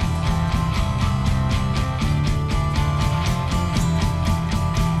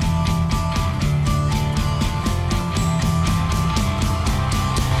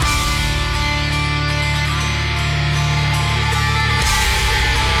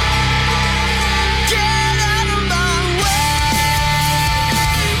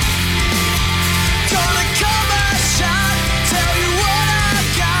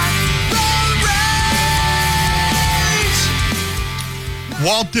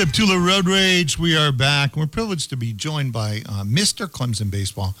Salt Dip, Tula Road Rage. We are back. We're privileged to be joined by Mr. Clemson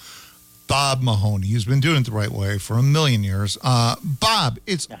Baseball, Bob Mahoney. He's been doing it the right way for a million years. Bob,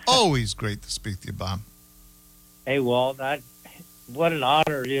 it's always great to speak to you, Bob. Hey, Walt, what an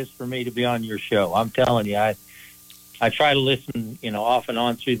honor it is for me to be on your show. I'm telling you, I try to listen, off and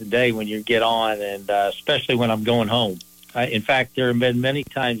on through the day when you get on, and especially when I'm going home. In fact, there have been many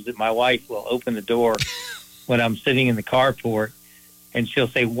times that my wife will open the door when I'm sitting in the carport, and she'll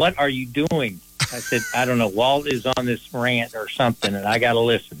say, "What are you doing?" I said, "I don't know. Walt is on this rant or something, and I got to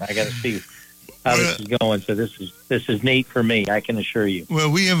listen. I got to see how this is going." So this is neat for me, I can assure you.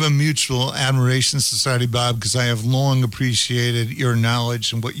 Well, we have a mutual admiration society, Bob, because I have long appreciated your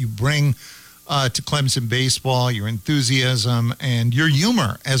knowledge and what you bring to Clemson baseball, your enthusiasm, and your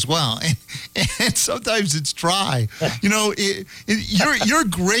humor as well. And sometimes it's dry. You're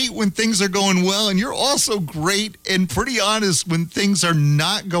great when things are going well, and you're also great and pretty honest when things are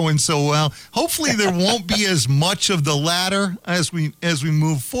not going so well. Hopefully there won't be as much of the latter as we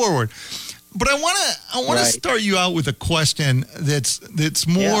move forward. But I want to start you out with a question that's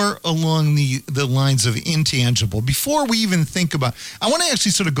more along the lines of intangible. Before we even think about, I want to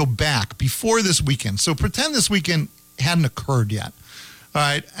actually sort of go back before this weekend. So pretend this weekend hadn't occurred yet, all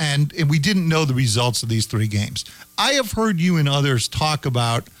right? And we didn't know the results of these three games. I have heard you and others talk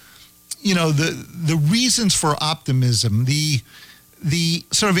about, the reasons for optimism, the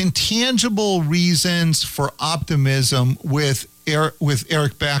sort of intangible reasons for optimism with Eric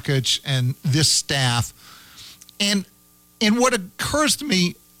Bakich and this staff, and what occurs to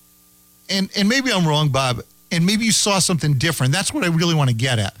me, and maybe I'm wrong, Bob, and maybe you saw something different. That's what I really want to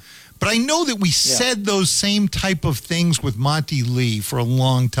get at. But I know that we said those same type of things with Monty Lee for a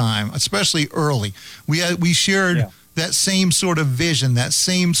long time, especially early. We shared that same sort of vision, that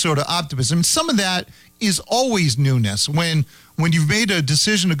same sort of optimism. Some of that is always newness. When you've made a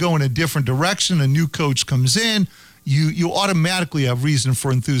decision to go in a different direction, a new coach comes in, you automatically have reason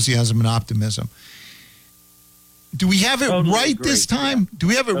for enthusiasm and optimism. Do we have it right this time? Do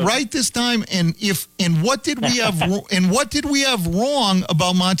we have it right this time? And what did we have wrong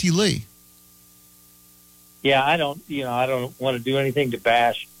about Monty Lee? Yeah, I don't want to do anything to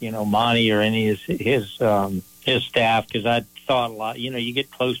bash, Monty or any of his staff, because I thought a lot. You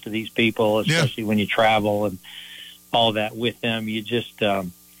get close to these people, especially when you travel and all that with them. You just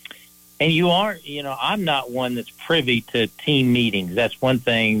and you aren't, I'm not one that's privy to team meetings. That's one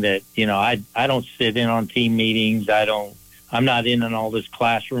thing that, I don't sit in on team meetings. I'm not in on all this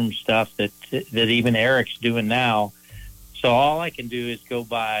classroom stuff that even Eric's doing now. So all I can do is go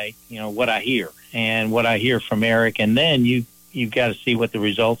by, what I hear and what I hear from Eric. And then you've got to see what the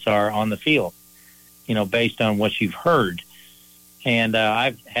results are on the field, based on what you've heard. And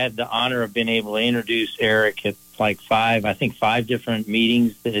I've had the honor of being able to introduce Eric at five different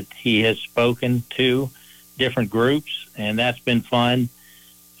meetings that he has spoken to, different groups, and that's been fun.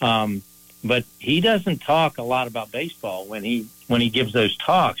 But he doesn't talk a lot about baseball when he gives those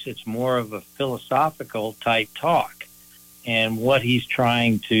talks. It's more of a philosophical type talk, and what he's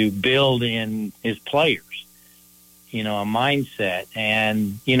trying to build in his players, a mindset,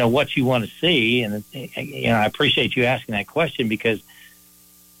 and what you want to see. And I appreciate you asking that question, because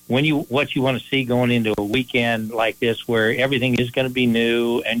what you want to see going into a weekend like this, where everything is going to be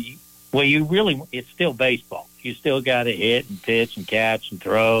new, and it's still baseball. You still got to hit and pitch and catch and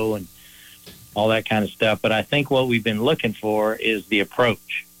throw and all that kind of stuff. But I think what we've been looking for is the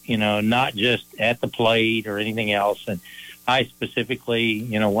approach, not just at the plate or anything else. And I specifically,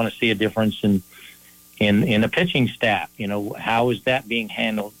 want to see a difference in the pitching staff. How is that being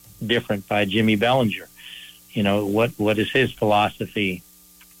handled different by Jimmy Bellinger? What is his philosophy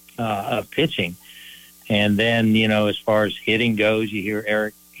of pitching? And then, as far as hitting goes, you hear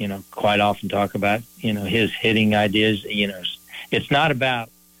Eric, quite often talk about, his hitting ideas. It's not about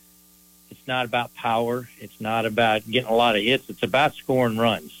power. It's not about getting a lot of hits. It's about scoring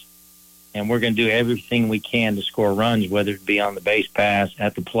runs. And we're going to do everything we can to score runs, whether it be on the base pass,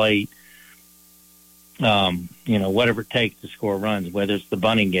 at the plate, whatever it takes to score runs, whether it's the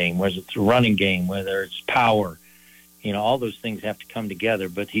bunting game, whether it's the running game, whether it's power. All those things have to come together,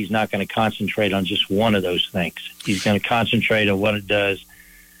 but he's not going to concentrate on just one of those things. He's going to concentrate on what it does,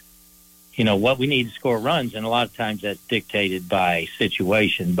 what we need to score runs, and a lot of times that's dictated by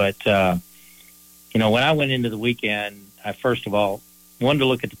situation. But, when I went into the weekend, I first of all wanted to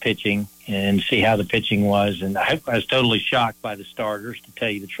look at the pitching and see how the pitching was, and I was totally shocked by the starters, to tell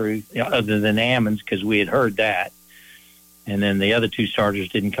you the truth, other than Ammons, because we had heard that. And then the other two starters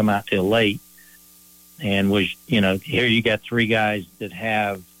didn't come out till late. And here you got three guys that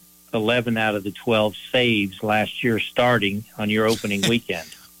have 11 out of the 12 saves last year starting on your opening weekend.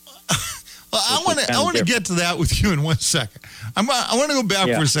 Well, I want to get to that with you in 1 second. I want to go back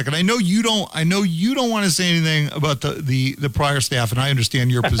for a second. I know you don't want to say anything about the prior staff, and I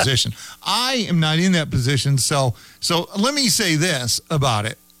understand your position. I am not in that position, so let me say this about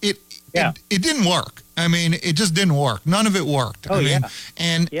it. It didn't work. I mean, it just didn't work. None of it worked.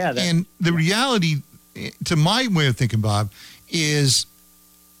 And the reality, to my way of thinking, Bob, is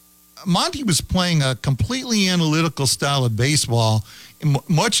Monty was playing a completely analytical style of baseball,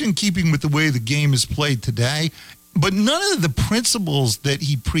 much in keeping with the way the game is played today. But none of the principles that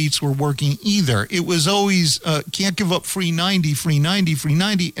he preached were working either. It was always can't give up free 90, free 90, free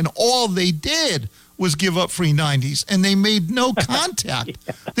 90. And all they did was give up free 90s. And they made no contact.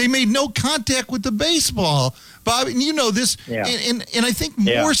 They made no contact with the baseball. Bob, and you know this. And I think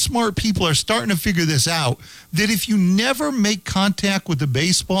more smart people are starting to figure this out, that if you never make contact with the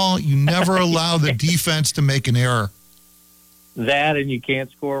baseball, you never allow the defense to make an error. That, and you can't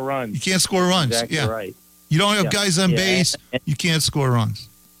score runs. You can't score runs. Exactly right. You don't have guys on base, you can't score runs.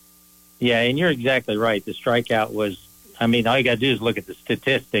 Yeah, and you're exactly right. The strikeout was, I mean, all you got to do is look at the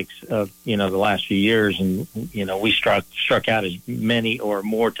statistics of, the last few years, and, we struck out as many or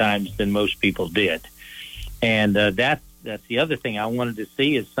more times than most people did. And that's the other thing I wanted to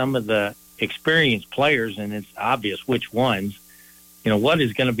see is some of the experienced players, and it's obvious which ones, what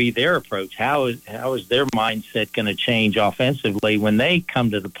is going to be their approach? How is their mindset going to change offensively when they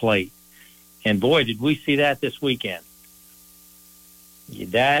come to the plate? And boy, did we see that this weekend.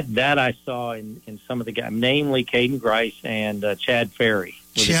 That I saw in some of the guys, namely Caden Grice and Chad Ferry.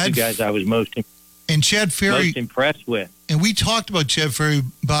 Were the two guys I was most impressed with. And we talked about Chad Ferry,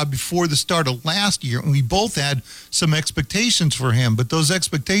 Bob, before the start of last year, and we both had some expectations for him, but those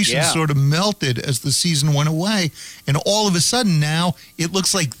expectations sort of melted as the season went away. And all of a sudden now, it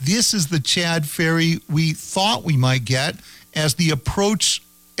looks like this is the Chad Ferry we thought we might get, as the approach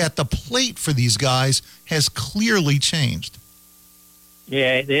at the plate for these guys has clearly changed.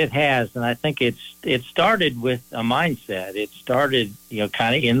 Yeah, it has, and I think it started with a mindset. It started,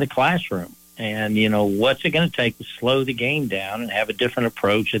 kind of in the classroom. And, what's it going to take to slow the game down and have a different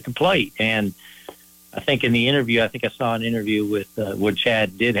approach at the plate? And I think in the interview, I saw an interview with where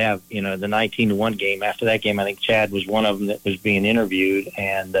Chad did have, the 19-1 game. After that game, I think Chad was one of them that was being interviewed.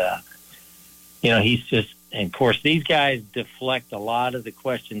 And, he's just, and of course, these guys deflect a lot of the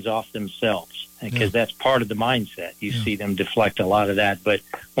questions off themselves because that's part of the mindset. You see them deflect a lot of that. But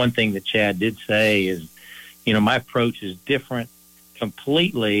one thing that Chad did say is, my approach is different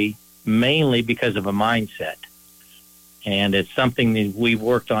completely, mainly because of a mindset. And it's something that we've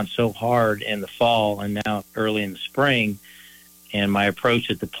worked on so hard in the fall and now early in the spring. And my approach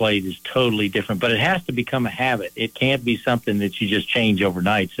at the plate is totally different. But it has to become a habit. It can't be something that you just change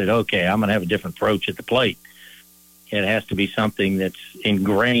overnight. Said, okay, I'm going to have a different approach at the plate. It has to be something that's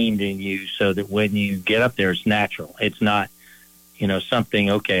ingrained in you so that when you get up there, it's natural. It's not,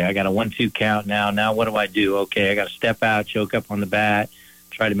 something, okay, I got a 1-2 count now. Now what do I do? Okay, I got to step out, choke up on the bat,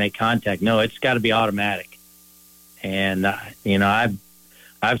 try to make contact. No, it's got to be automatic. And,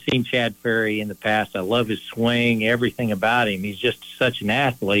 I've seen Chad Ferry in the past. I love his swing, everything about him. He's just such an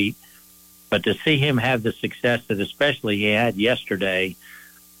athlete. But to see him have the success that especially he had yesterday,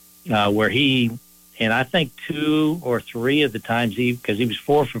 where he, and I think 2 or 3 of the times because he was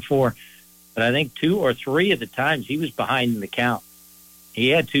 4 for 4, but I think 2 or 3 of the times he was behind in the count. He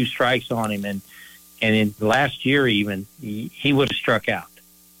had 2 strikes on him, and in last year even, he would have struck out.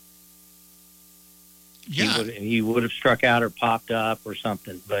 Yeah. He would have struck out or popped up or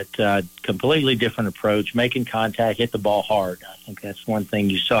something, but completely different approach, making contact, hit the ball hard. I think that's one thing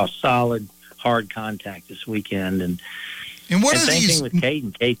you saw, solid, hard contact this weekend. And what and are same these, thing with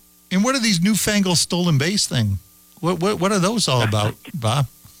Caden. And what are these newfangled stolen base thing? What are those all about, Bob?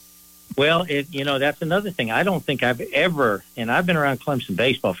 Well, that's another thing. I don't think I've ever, and I've been around Clemson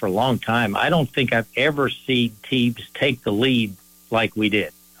baseball for a long time, I don't think I've ever seen teams take the lead like we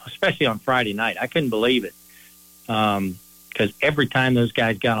did, especially on Friday night. I couldn't believe it because every time those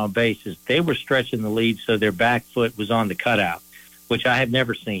guys got on bases, they were stretching the lead so their back foot was on the cutout, which I have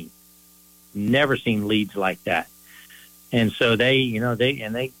never seen. Never seen leads like that. And so they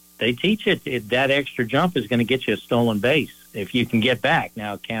teach it. That extra jump is going to get you a stolen base if you can get back.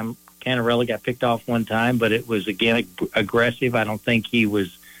 Now, Canarella got picked off one time, but it was, again, aggressive. I don't think he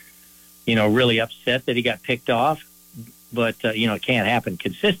was, really upset that he got picked off. But, it can't happen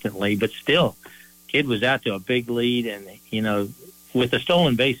consistently. But still, kid was out to a big lead. And, with the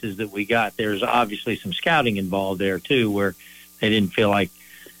stolen bases that we got, there's obviously some scouting involved there, too, where they didn't feel like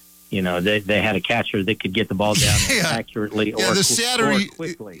they had a catcher that could get the ball down accurately or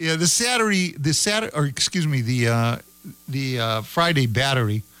quickly. Yeah, the Friday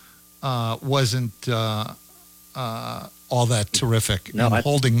battery wasn't all that terrific. No,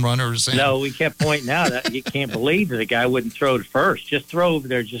 holding runners. No, we kept pointing out that you can't believe that a guy wouldn't throw to first. Just throw over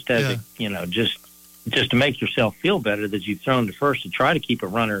there, just as just to make yourself feel better that you've thrown to first, to try to keep a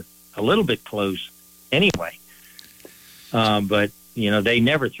runner a little bit close anyway. But they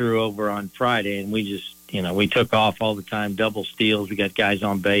never threw over on Friday, and we just we took off all the time, double steals. We got guys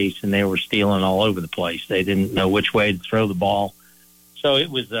on base, and they were stealing all over the place. They didn't know which way to throw the ball, so it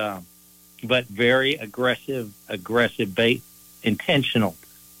was. But very aggressive base, intentional,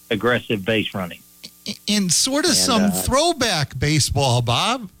 aggressive base running. And sort of some throwback baseball,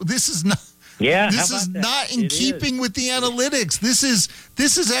 Bob. This is not. Yeah, this is not in keeping with the analytics. This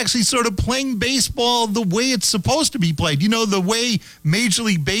is actually sort of playing baseball the way it's supposed to be played. The way Major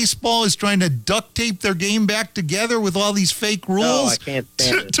League Baseball is trying to duct tape their game back together with all these fake rules. No, I can't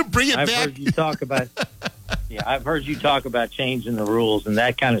stand it. To bring it back. Heard you talk about. Yeah, I've heard you talk about changing the rules, and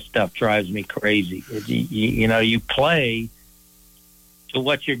that kind of stuff drives me crazy. You play to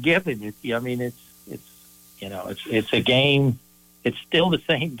what you're given. It's a game. It's still the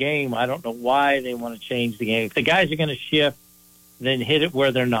same game. I don't know why they want to change the game. If the guys are going to shift, then hit it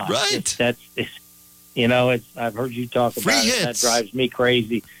where they're not. Right. I've heard you talk about it. That drives me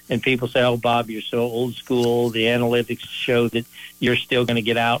crazy. And people say, "Oh, Bob, you're so old school. The analytics show that you're still going to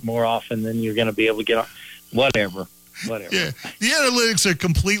get out more often than you're going to be able to get on." Whatever. Yeah, the analytics are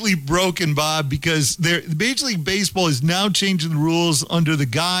completely broken, Bob, because Major League Baseball is now changing the rules under the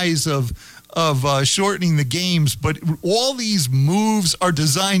guise of shortening the games, but all these moves are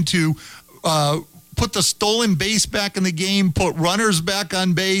designed to put the stolen base back in the game, put runners back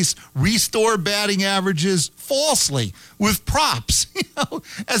on base, restore batting averages falsely with props,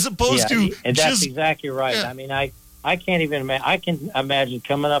 as opposed to. And that's exactly right. Yeah. I mean, I can't even imagine. I can imagine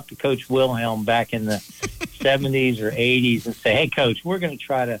coming up to Coach Wilhelm back in the 70s or 80s and say, "Hey, Coach, we're going to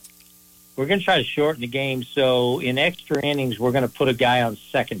try to shorten the game. So in extra innings, we're going to put a guy on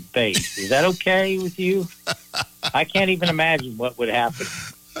second base. Is that okay with you?" I can't even imagine what would happen.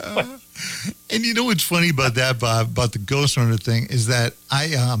 And what's funny about that, Bob, about the ghost runner thing, is that I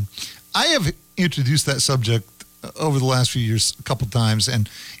have introduced that subject over the last few years a couple times, and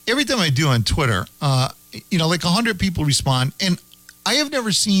every time I do on Twitter, like 100 people respond, and I have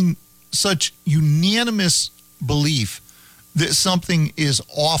never seen such unanimous belief that something is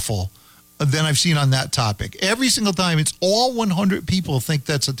awful than I've seen on that topic. Every single time, it's all 100 people think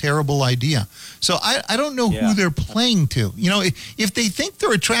that's a terrible idea. So I don't know who they're playing to. If they think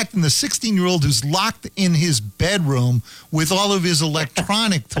they're attracting the 16-year-old who's locked in his bedroom with all of his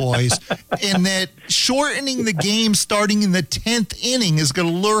electronic toys, and that shortening the game starting in the 10th inning is going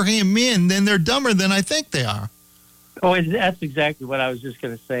to lure him in, then they're dumber than I think they are. Oh, that's exactly what I was just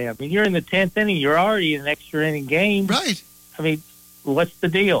going to say. I mean, you're in the 10th inning. You're already in an extra inning game. Right. I mean, what's the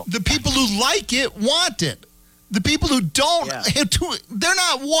deal? The people who like it want it. The people who don't, they're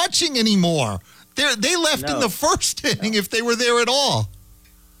not watching anymore. They left in the first inning if they were there at all.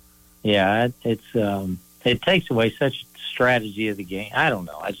 Yeah, it takes away such strategy of the game. I don't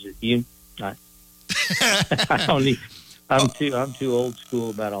know. I'm too old school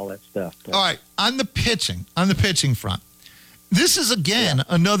about all that stuff. But. All right, on the pitching front, this is again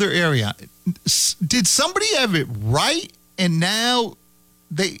another area. Did somebody have it right? And now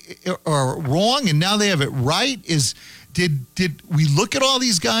they are wrong, and now they have it right. Did we look at all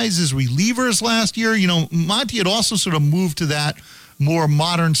these guys as relievers last year? Monty had also sort of moved to that more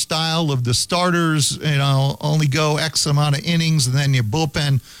modern style of the starters, only go X amount of innings, and then your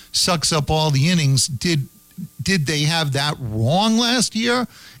bullpen sucks up all the innings. Did they have that wrong last year?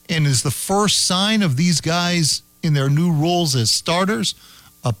 And is the first sign of these guys in their new roles as starters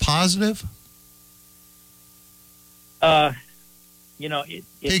a positive?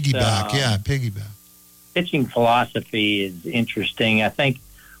 Piggyback. Pitching philosophy is interesting. I think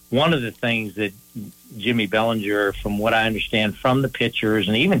one of the things that Jimmy Bellinger, from what I understand from the pitchers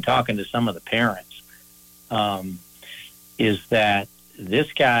and even talking to some of the parents, is that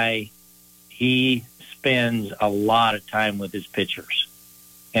this guy, he spends a lot of time with his pitchers,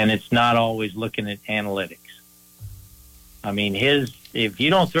 and it's not always looking at analytics. I mean, if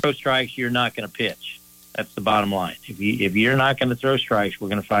you don't throw strikes, you're not going to pitch. That's the bottom line. If you're not going to throw strikes, we're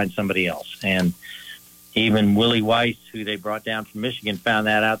going to find somebody else. And even Willie Weiss, who they brought down from Michigan, found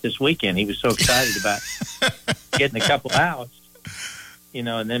that out this weekend. He was so excited about getting a couple outs,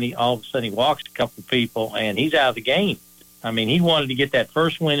 and then all of a sudden he walks a couple people and he's out of the game. I mean, he wanted to get that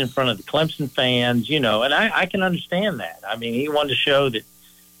first win in front of the Clemson fans, and I can understand that. I mean, he wanted to show that,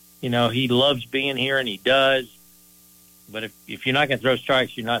 he loves being here, and he does. But if you're not going to throw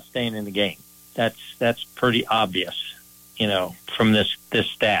strikes, you're not staying in the game. That's pretty obvious, from this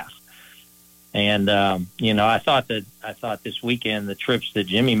staff. And I thought this weekend the trips that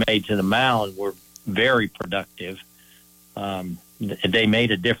Jimmy made to the mound were very productive. They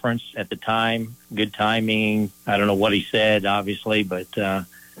made a difference at the time. Good timing. I don't know what he said, obviously, but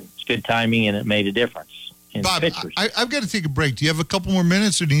it's good timing, and it made a difference. Bob, I've got to take a break. Do you have a couple more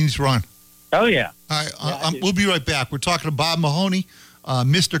minutes, or do you need to run? Oh, yeah. All right, we'll be right back. We're talking to Bob Mahoney,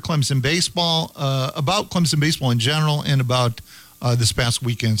 Mr. Clemson Baseball, about Clemson Baseball in general, and about this past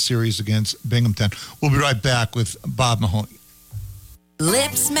weekend series against Binghamton. We'll be right back with Bob Mahoney.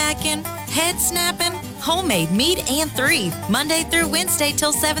 Lip smacking, head snapping, homemade meat and 3. Monday through Wednesday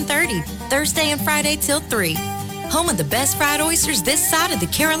till 7:30. Thursday and Friday till 3. Home of the best fried oysters this side of the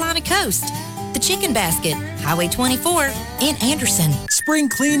Carolina coast. The Chicken Basket, Highway 24 in Anderson. Spring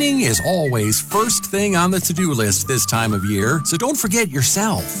cleaning is always first thing on the to-do list this time of year, so don't forget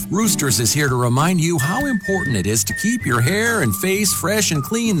yourself. Roosters is here to remind you how important it is to keep your hair and face fresh and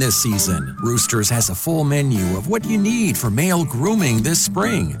clean this season. Roosters has a full menu of what you need for male grooming this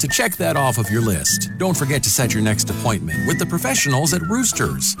spring. To check that off of your list, don't forget to set your next appointment with the professionals at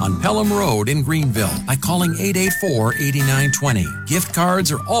Roosters on Pelham Road in Greenville by calling 884-8920. Gift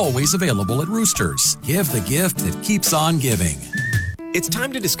cards are always available at Roosters. Give the gift that keeps on giving. It's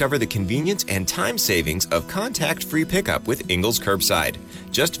time to discover the convenience and time savings of contact-free pickup with Ingles Curbside.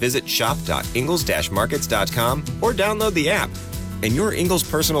 Just visit shop.ingles-markets.com or download the app. And your Ingles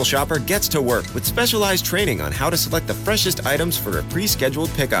personal shopper gets to work with specialized training on how to select the freshest items for a pre-scheduled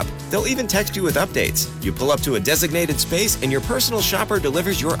pickup. They'll even text you with updates. You pull up to a designated space and your personal shopper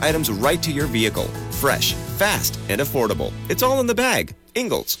delivers your items right to your vehicle. Fresh, fast, and affordable. It's all in the bag.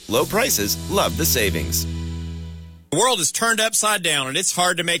 Ingles. Low prices. Love the savings. The world is turned upside down, and it's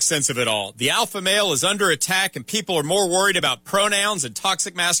hard to make sense of it all. The alpha male is under attack, and people are more worried about pronouns and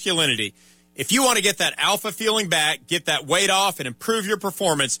toxic masculinity. If you want to get that alpha feeling back, get that weight off, and improve your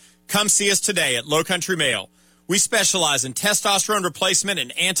performance, come see us today at Low Country Male. We specialize in testosterone replacement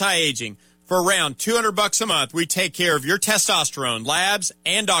and anti-aging. For around $200 a month, we take care of your testosterone, labs,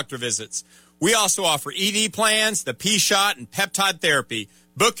 and doctor visits. We also offer ED plans, the P-Shot, and peptide therapy.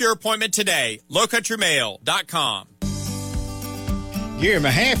 Book your appointment today, lowcountrymail.com. Gary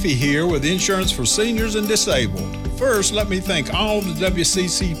Mahaffey here with Insurance for Seniors and Disabled. First, let me thank all the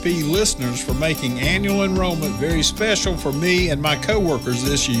WCCP listeners for making annual enrollment very special for me and my coworkers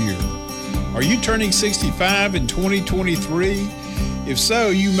this year. Are you turning 65 in 2023? If so,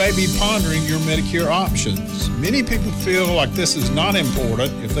 you may be pondering your Medicare options. Many people feel like this is not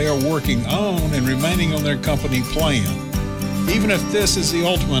important if they are working on and remaining on their company plan. Even if this is the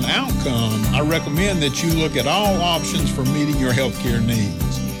ultimate outcome, I recommend that you look at all options for meeting your healthcare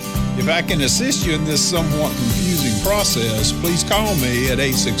needs. If I can assist you in this somewhat confusing process, please call me at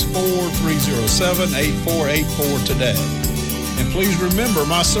 864-307-8484 today. And please remember,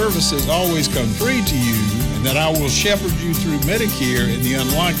 my services always come free to you, and that I will shepherd you through Medicare in the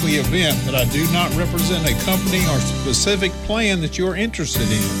unlikely event that I do not represent a company or specific plan that you're interested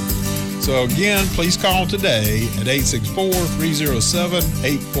in. So again, please call today at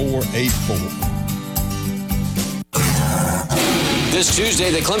 864-307-8484. This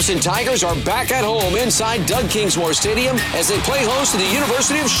Tuesday, the Clemson Tigers are back at home inside Doug Kingsmore Stadium as they play host to the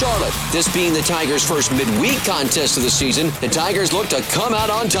University of Charlotte. This being the Tigers' first midweek contest of the season, the Tigers look to come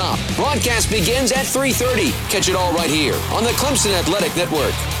out on top. Broadcast begins at 3:30. Catch it all right here on the Clemson Athletic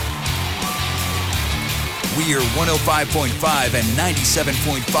Network. We are 105.5 and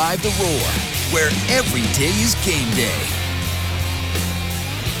 97.5 The Roar, where every day is game day.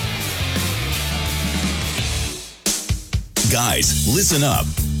 Guys, listen up.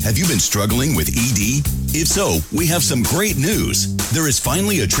 Have you been struggling with ED? If so, we have some great news. There is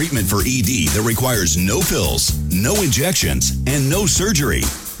finally a treatment for ED that requires no pills, no injections, and no surgery.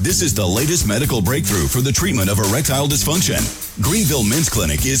 This is the latest medical breakthrough for the treatment of erectile dysfunction. Greenville Men's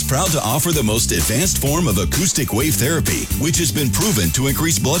Clinic is proud to offer the most advanced form of acoustic wave therapy, which has been proven to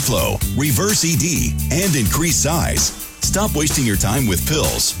increase blood flow, reverse ED, and increase size. Stop wasting your time with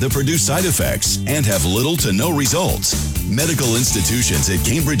pills that produce side effects and have little to no results. Medical institutions at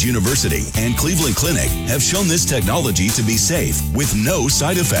Cambridge University and Cleveland Clinic have shown this technology to be safe with no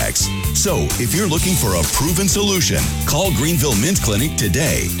side effects. So, if you're looking for a proven solution, call Greenville Men's Clinic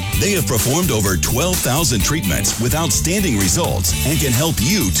today. They have performed over 12,000 treatments with outstanding results and can help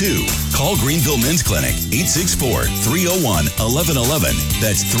you too. Call Greenville Men's Clinic, 864-301-1111.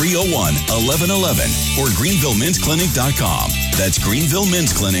 That's 301-1111 or greenvillemensclinic.com. That's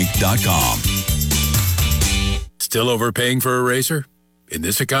greenvillemensclinic.com. Still overpaying for a razor? In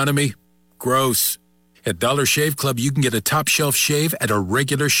this economy, gross. At Dollar Shave Club, you can get a top shelf shave at a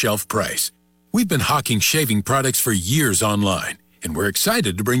regular shelf price. We've been hawking shaving products for years online, and we're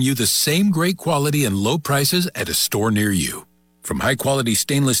excited to bring you the same great quality and low prices at a store near you. From high-quality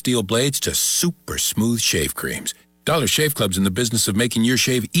stainless steel blades to super smooth shave creams, Dollar Shave Club's in the business of making your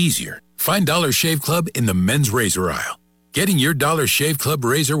shave easier. Find Dollar Shave Club in the men's razor aisle. Getting your Dollar Shave Club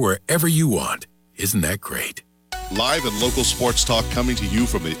razor wherever you want. Isn't that great? Live and local sports talk coming to you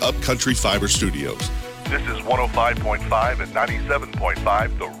from the Upcountry Fiber Studios. This is 105.5 and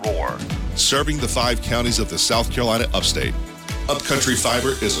 97.5 The Roar. Serving the 5 counties of the South Carolina upstate. Upcountry Fiber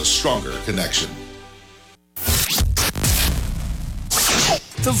is a stronger connection.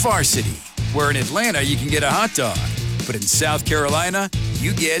 The Varsity, where in Atlanta you can get a hot dog, but in South Carolina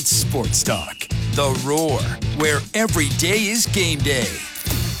you get sports talk. The Roar, where every day is game day.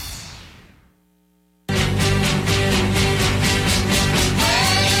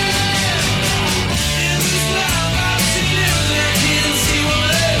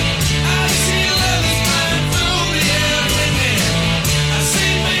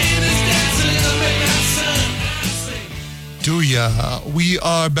 We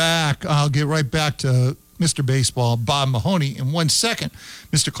are back. I'll get right back to Mr. Baseball, Bob Mahoney, in 1 second.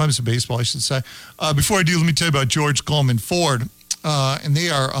 Mr. Clemson Baseball, I should say. Before I do, let me tell you about George Coleman Ford. And they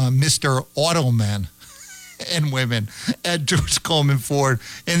are Mr. Automen and women at George Coleman Ford.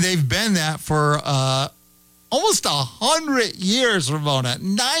 And they've been that for almost 100 years, Ramona.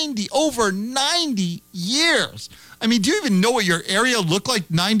 Over 90 years. I mean, do you even know what your area looked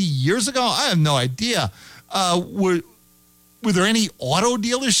like 90 years ago? I have no idea. Were there any auto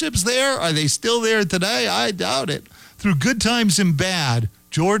dealerships there? Are they still there today? I doubt it. Through good times and bad,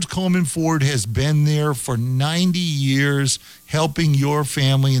 George Coleman Ford has been there for 90 years, helping your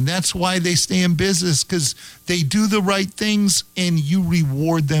family. And that's why they stay in business, because they do the right things and you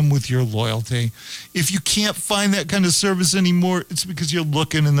reward them with your loyalty. If you can't find that kind of service anymore, it's because you're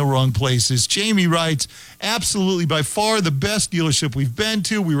looking in the wrong places. Jamie writes, absolutely, by far the best dealership we've been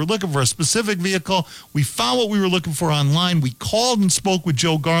to. We were looking for a specific vehicle. We found what we were looking for online. We called and spoke with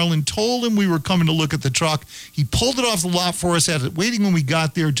Joe Garland, told him we were coming to look at the truck. He pulled it off the lot for us, had it waiting when we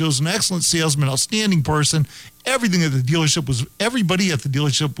got there. Joe's an excellent salesman, outstanding person. Everybody at the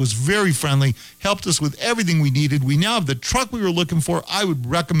dealership was very friendly, helped us with everything we needed. We now have the truck we were looking for. I would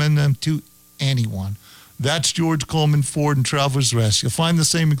recommend them to anyone. That's George Coleman Ford and Travelers Rest. You'll find the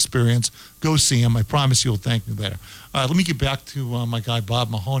same experience. Go see him. I promise you'll thank me later. All right, let me get back to my guy, Bob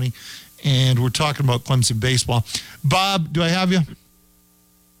Mahoney, and we're talking about Clemson baseball. Bob, do I have you?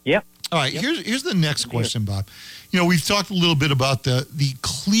 Yep. All right, yep. Here's the next question, Bob. You know, we've talked a little bit about the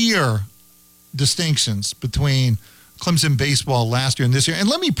clear distinctions between Clemson baseball last year and this year. And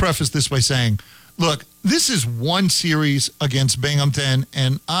let me preface this by saying, look, this is one series against Binghamton,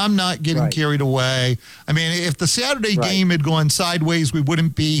 and I'm not getting carried away. I mean, if the Saturday game had gone sideways, we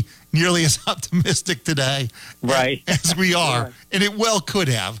wouldn't be nearly as optimistic today as we are. And it well could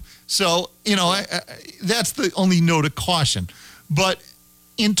have. So, you know, that's the only note of caution. But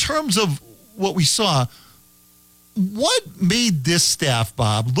in terms of what we saw, what made this staff,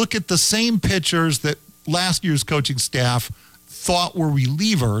 Bob, look at the same pitchers that last year's coaching staff thought were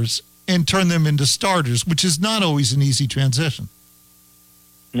relievers and turn them into starters, which is not always an easy transition?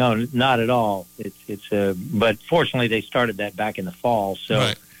 No, not at all. But fortunately they started that back in the fall.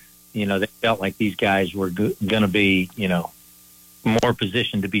 So, you know, they felt like these guys were going to be, you know, more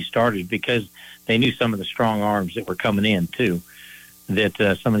positioned to be started because they knew some of the strong arms that were coming in too.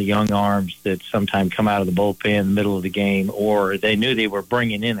 That some of the young arms that sometimes come out of the bullpen in the middle of the game, or they knew they were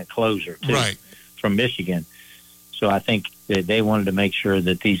bringing in a closer too from Michigan. So I think that they wanted to make sure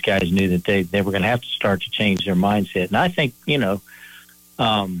that these guys knew that they were going to have to start to change their mindset. And I think, you know,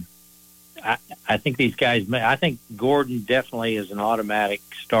 I think these guys, I think Gordon definitely is an automatic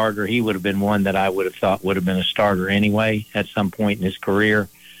starter. He would have been one that I would have thought would have been a starter anyway at some point in his career.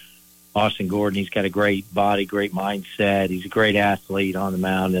 Austin Gordon, he's got a great body, great mindset. He's a great athlete on the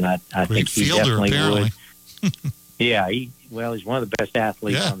mound, and I think he definitely would. Yeah, he's one of the best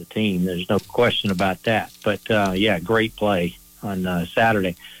athletes on the team. There's no question about that. But, great play on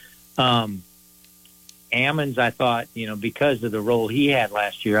Saturday. Ammons, I thought, you know, because of the role he had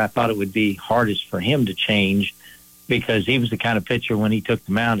last year, I thought it would be hardest for him to change because he was the kind of pitcher when he took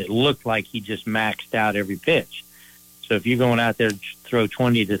the mound, it looked like he just maxed out every pitch. So if you're going out there to throw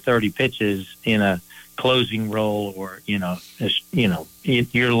 20 to 30 pitches in a closing role or, you're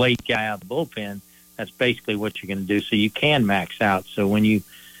a late guy out of the bullpen, that's basically what you're going to do. So you can max out. So when you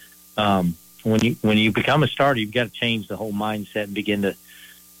become a starter, you've got to change the whole mindset and begin to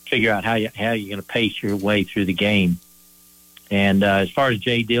figure out how you're going to pace your way through the game. And as far as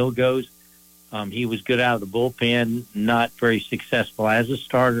Jay Dill goes, he was good out of the bullpen, not very successful as a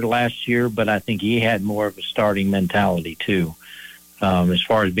starter last year, but I think he had more of a starting mentality too. As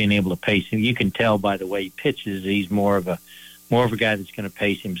far as being able to pace him, you can tell by the way he pitches, he's more of a guy that's going to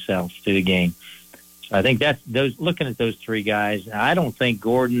pace himself through the game. So I think that's those. Looking at those three guys, I don't think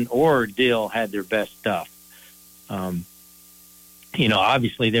Gordon or Dill had their best stuff.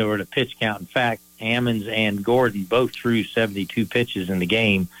 Obviously they were at a pitch count. In fact, Ammons and Gordon both threw 72 pitches in the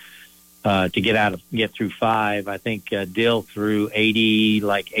game to get through 5. I think Dill threw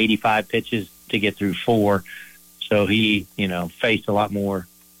 85 pitches to get through 4. So he, faced a lot more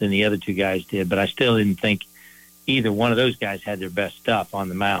than the other two guys did. But I still didn't think either one of those guys had their best stuff on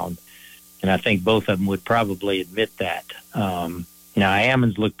the mound. And I think both of them would probably admit that. Now,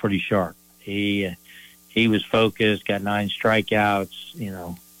 Ammons looked pretty sharp. He was focused, got 9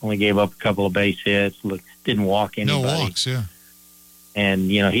 strikeouts, only gave up a couple of base hits, didn't walk anybody. No walks, yeah.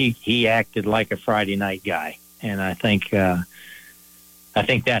 And, he acted like a Friday night guy. And I think that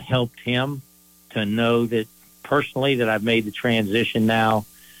helped him to know that personally that I've made the transition now.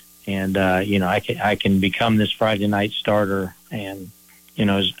 And, I can become this Friday night starter. And,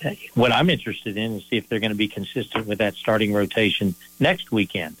 what I'm interested in is see if they're going to be consistent with that starting rotation next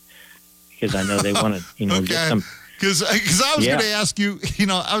weekend. Because I know they want to, okay. get some. Because I was going to ask you,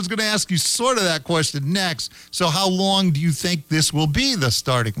 I was going to ask you sort of that question next. So how long do you think this will be the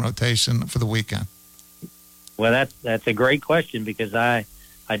starting rotation for the weekend? Well, that's a great question because I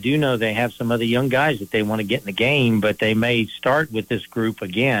do know they have some other young guys that they want to get in the game, but they may start with this group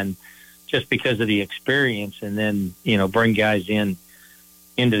again just because of the experience and then, bring guys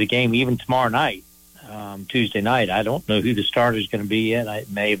into the game even tomorrow night. Tuesday night. I don't know who the starter is going to be yet. It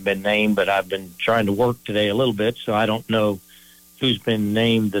may have been named, but I've been trying to work today a little bit, so I don't know who's been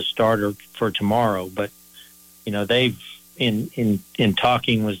named the starter for tomorrow. But they've in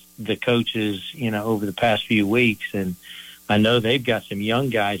talking with the coaches, over the past few weeks, and I know they've got some young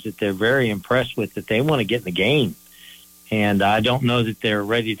guys that they're very impressed with that they want to get in the game. And I don't know that they're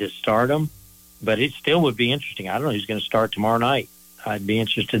ready to start them, but it still would be interesting. I don't know who's going to start tomorrow night. I'd be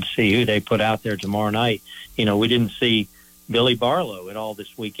interested to see who they put out there tomorrow night. We didn't see Billy Barlow at all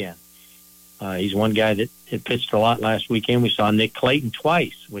this weekend. He's one guy that had pitched a lot last weekend. We saw Nick Clayton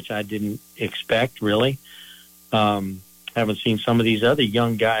twice, which I didn't expect, really. Haven't seen some of these other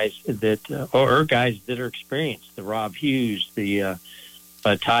young guys or guys that are experienced. The Rob Hughes, the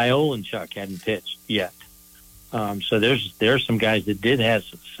Ty Olenchuk hadn't pitched yet. So there's some guys that did have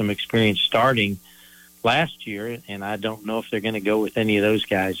some experience starting last year, and I don't know if they're going to go with any of those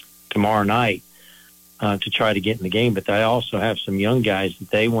guys tomorrow night to try to get in the game. But they also have some young guys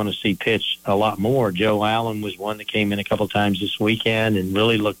that they want to see pitch a lot more. Joe Allen was one that came in a couple times this weekend and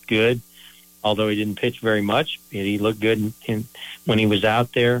really looked good, although he didn't pitch very much. He looked good when he was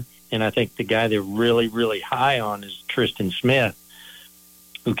out there. And I think the guy they're really, really high on is Tristan Smith,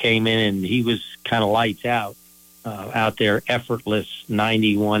 who came in and he was kind of lights out there, effortless,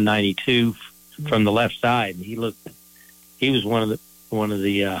 91, 92 from the left side. And he was one of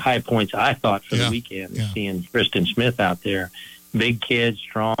the high points I thought for the weekend, seeing Tristan Smith out there. Big kid,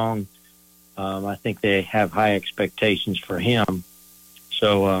 strong. I think they have high expectations for him.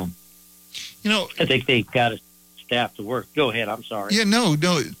 So, I think they've got a staff to work. Go ahead. I'm sorry. Yeah, no,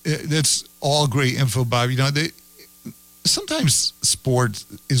 that's all great info, Bob. Sometimes sports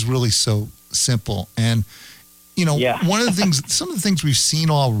is really so simple. And, one of the things, some of the things we've seen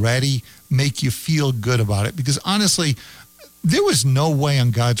already make you feel good about it, because honestly, there was no way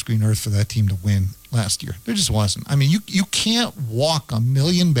on God's green earth for that team to win last year. There just wasn't. I mean, you can't walk a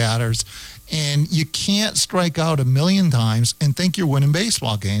million batters and you can't strike out a million times and think you're winning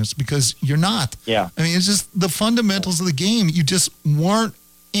baseball games, because you're not. Yeah. I mean, it's just the fundamentals of the game. You just weren't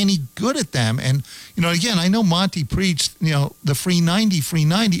any good at them. And, again, I know Monty preached, the free 90.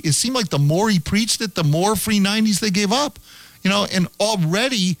 It seemed like the more he preached it, the more free 90s they gave up. And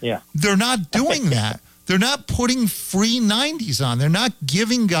already they're not doing that. They're not putting free 90s on. They're not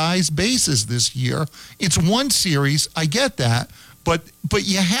giving guys bases this year. It's one series. I get that. But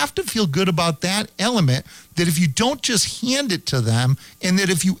you have to feel good about that element, that if you don't just hand it to them, and that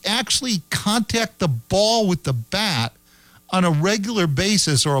if you actually contact the ball with the bat on a regular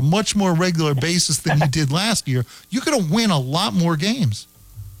basis, or a much more regular basis than you did last year, you're going to win a lot more games.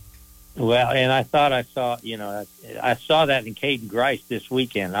 Well, and I thought I saw that in Caden Grice this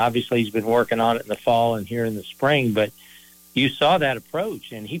weekend. Obviously, he's been working on it in the fall and here in the spring, but you saw that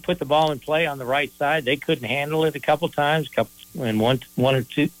approach, and he put the ball in play on the right side. They couldn't handle it a couple times, and one or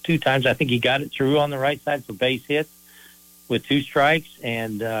two times I think he got it through on the right side for base hits with 2 strikes,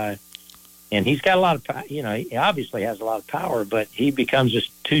 and And he's got a lot of, he obviously has a lot of power, but he becomes a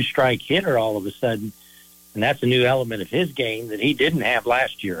two-strike hitter all of a sudden. And that's a new element of his game that he didn't have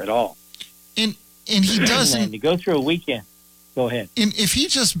last year at all. And he doesn't. And to go through a weekend. Go ahead. And if he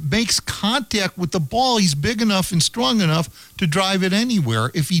just makes contact with the ball, he's big enough and strong enough to drive it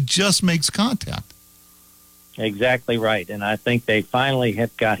anywhere if he just makes contact. Exactly right. And I think they finally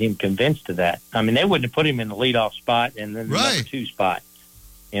have got him convinced of that. I mean, they wouldn't have put him in the leadoff spot and then the number 2 spot.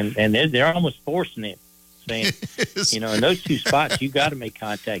 And they're almost forcing him, saying, in those 2 spots, you got to make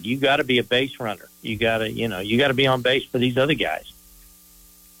contact. You got to be a base runner. You got to be on base for these other guys.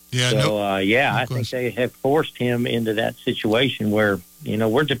 Yeah. So, I think they have forced him into that situation where,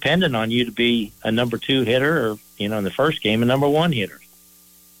 we're dependent on you to be a number 2 hitter or, in the first game, a number 1 hitter.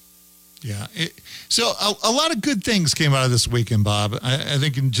 Yeah. So a lot of good things came out of this weekend, Bob. I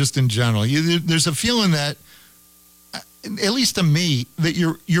think just in general, there's a feeling that, at least to me, that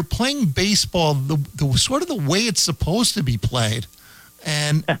you're playing baseball the sort of the way it's supposed to be played.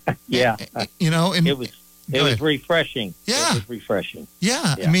 And, and it was refreshing. Yeah. It was refreshing.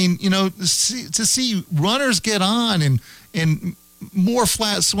 Yeah. I mean, to see runners get on and more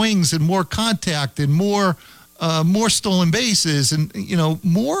flat swings and more contact and more stolen bases and,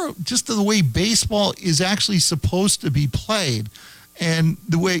 more just the way baseball is actually supposed to be played and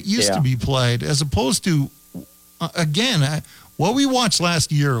the way it used to be played, as opposed to, again, what we watched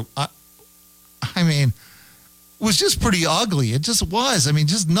last year, I mean, was just pretty ugly. It just was. I mean,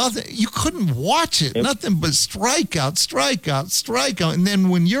 just nothing. You couldn't watch it. Nothing but strikeout. And then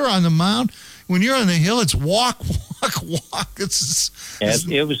when you're on the mound, when you're on the hill, it's walk. It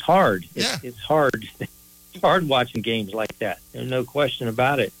was hard. It's hard. It's hard watching games like that. There's no question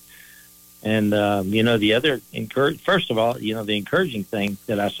about it. And, the other first of all, the encouraging thing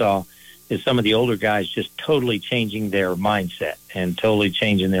that I saw is some of the older guys just totally changing their mindset and totally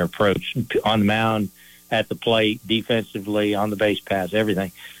changing their approach on the mound, at the plate, defensively, on the base paths,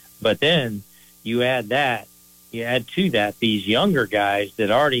 everything. But then you add to that these younger guys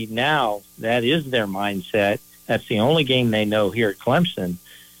that already now, that is their mindset. That's the only game they know here at Clemson.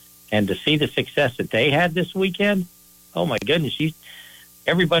 And to see the success that they had this weekend, oh my goodness,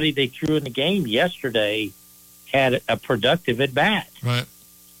 everybody they threw in the game yesterday had a productive at bat. Right.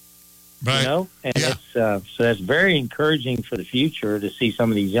 And it's so that's very encouraging for the future to see some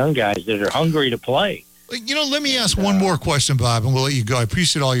of these young guys that are hungry to play. Let me ask one more question, Bob, and we'll let you go. I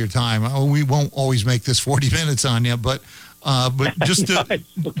appreciate all your time. We won't always make this 40 minutes on you, but just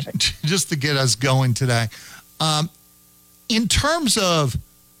to get us going today, in terms of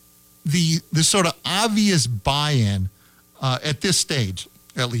the sort of obvious buy-in at this stage,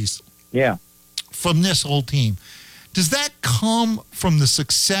 at least, from this whole team, does that come from the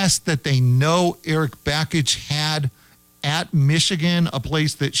success that they know Eric Bakich had at Michigan, a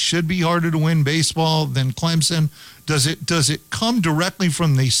place that should be harder to win baseball than Clemson? Does it come directly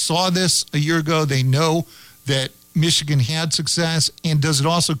from they saw this a year ago, they know that Michigan had success, and does it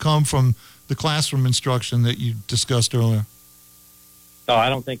also come from the classroom instruction that you discussed earlier? Oh, I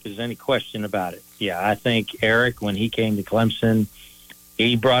don't think there's any question about it. Yeah, I think Eric, when he came to Clemson,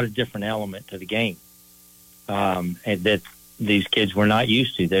 he brought a different element to the game, and that these kids were not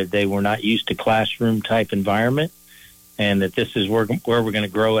used to. They were not used to classroom-type environment, and that this is where we're going to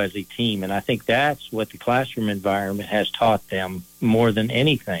grow as a team. And I think that's what the classroom environment has taught them more than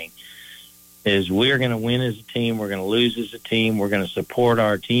anything, is we're going to win as a team, we're going to lose as a team, we're going to support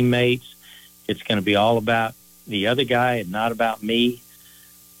our teammates. It's going to be all about the other guy and not about me.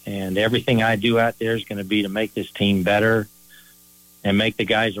 And everything I do out there is going to be to make this team better and make the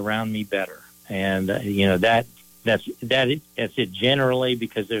guys around me better. And, that's it generally,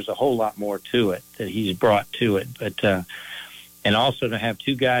 because there's a whole lot more to it that he's brought to it. But, and also to have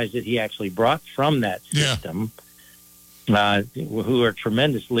 2 guys that he actually brought from that system, who are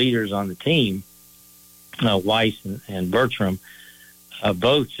tremendous leaders on the team, Weiss and Bertram,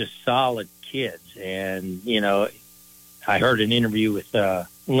 both just solid kids. And, I heard an interview with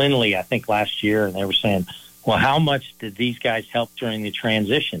Lindley, I think last year, and they were saying, well, how much did these guys help during the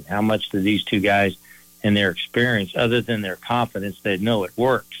transition? How much did these 2 guys and their experience, other than their confidence, they know it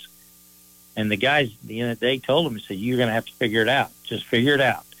works? And the guys, they told him, said, you're going to have to figure it out. Just figure it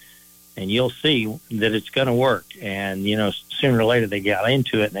out, and you'll see that it's going to work. And, sooner or later they got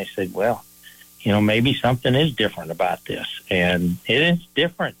into it, and they said, well, maybe something is different about this. And it is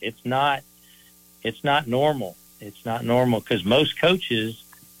different. It's not normal. It's not normal, because most coaches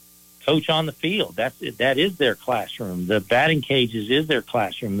coach on the field. That is their classroom. The batting cages is their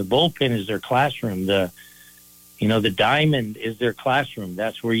classroom. The bullpen is their classroom. The diamond is their classroom.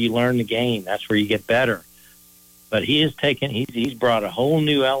 That's where you learn the game. That's where you get better. But he's brought a whole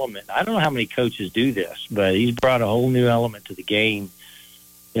new element. I don't know how many coaches do this, but he's brought a whole new element to the game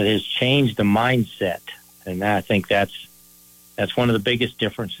that has changed the mindset. And I think that's one of the biggest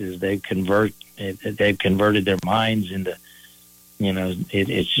differences. They've converted their minds into,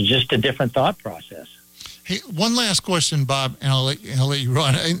 it's just a different thought process. Hey, one last question, Bob, and I'll let you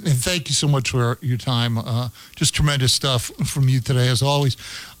run. And thank you so much for your time. Just tremendous stuff from you today, as always.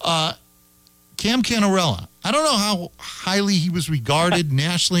 Cam Cannarella. I don't know how highly he was regarded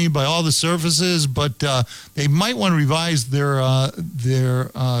nationally by all the services, but they might want to revise their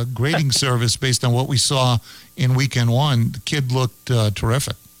grading service based on what we saw in weekend one. The kid looked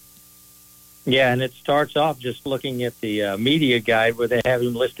terrific. Yeah, and it starts off just looking at the media guide where they have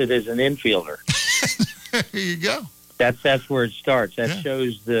him listed as an infielder. There you go. That's where it starts. That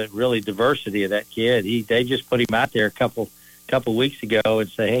shows the really diversity of that kid. They just put him out there a couple weeks ago and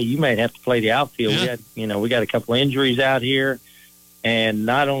say, hey, you might have to play the outfield. Yeah. We got a couple of injuries out here, and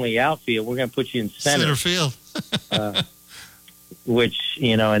not only outfield, we're going to put you in center field. Which,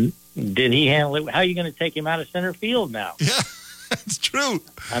 and did he handle it? How are you going to take him out of center field now? Yeah, that's true.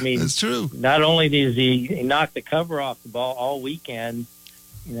 I mean, that's true. Not only does he knock the cover off the ball all weekend,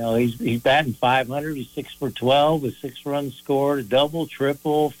 he's batting .500. He's 6 for 12 with 6 runs scored, a double,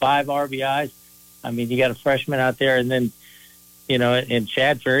 triple, 5 RBIs. I mean, you got a freshman out there, and then, and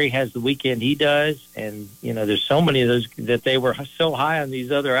Chad Ferry has the weekend he does, and, there's so many of those that they were so high on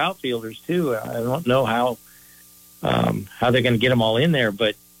these other outfielders, too. I don't know how they're going to get them all in there,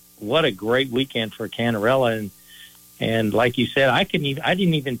 but what a great weekend for Cannarella. And like you said, I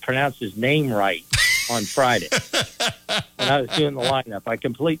didn't even pronounce his name right on Friday when I was doing the lineup. I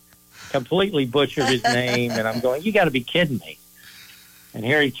completely butchered his name, and I'm going, you got to be kidding me. And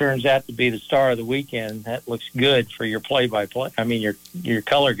here he turns out to be the star of the weekend. That looks good for your play-by-play. I mean, your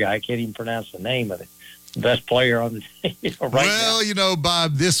color guy can't even pronounce the name of the best player on the team right now.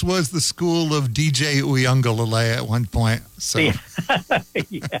 Bob, this was the school of DJ Uyunglele at one point. So yeah.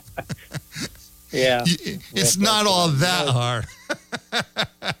 It's not all that hard.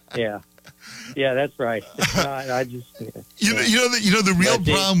 Yeah, that's right. It's not, I just the real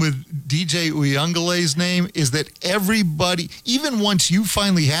problem with DJ Uyunglele's name is that everybody, even once you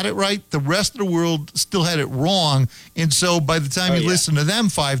finally had it right, the rest of the world still had it wrong, and so by the time you listen to them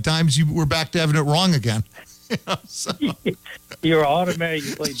 5 times, you were back to having it wrong again. You're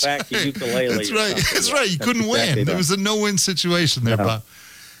automatically back to ukulele. That's right. That's right. You couldn't win. There was a no-win situation there, Bob.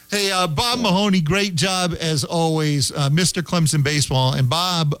 Hey, Bob Mahoney, great job as always, Mr. Clemson Baseball. And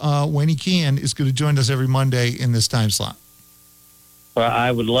Bob, when he can, is going to join us every Monday in this time slot. Well,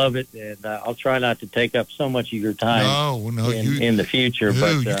 I would love it, and I'll try not to take up so much of your time in the future.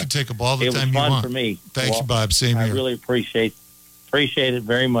 You can take up all the time you want. It was fun for me. Thank you, Bob. Same here. I really appreciate it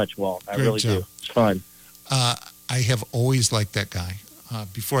very much, Walt. I really do. It's fun. I have always liked that guy.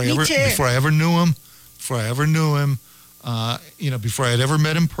 Before I ever knew him, before I had ever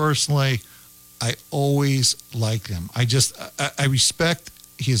met him personally, I always liked him. I respect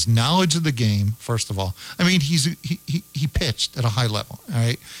his knowledge of the game, first of all. I mean, he pitched at a high level, all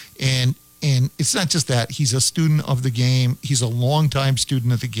right? And it's not just that. He's a student of the game. He's a longtime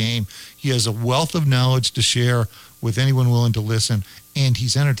student of the game. He has a wealth of knowledge to share with anyone willing to listen, and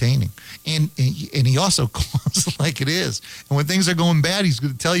he's entertaining. And he also calls like it is. And when things are going bad, he's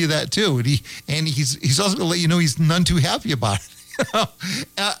going to tell you that too. And he's also going to let you know he's none too happy about it.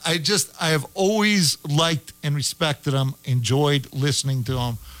 I have always liked and respected him, enjoyed listening to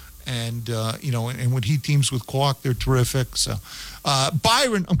him, and and when he teams with Clark, they're terrific. So,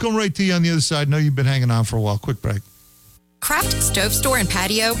 Byron, I'm coming right to you on the other side. I know you've been hanging on for a while. Quick break. Craft Stove Store and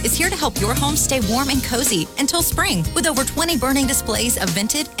Patio is here to help your home stay warm and cozy until spring with over 20 burning displays of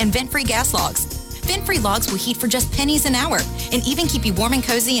vented and vent-free gas logs. Vent-free logs will heat for just pennies an hour and even keep you warm and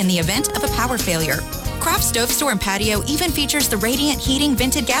cozy in the event of a power failure. Craft Stove Store and Patio even features the Radiant Heating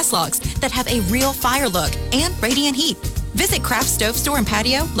vented gas logs that have a real fire look and radiant heat. Visit Craft Stove Store and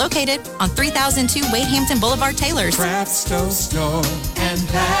Patio, located on 3002 Wade Hampton Boulevard, Taylors. Craft Stove Store and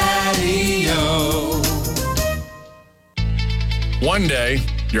Patio. One day,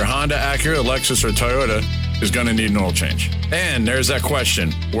 your Honda, Acura, Lexus, or Toyota is going to need an oil change. And there's that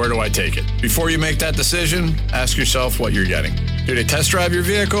question, where do I take it? Before you make that decision, ask yourself what you're getting. Do they test drive your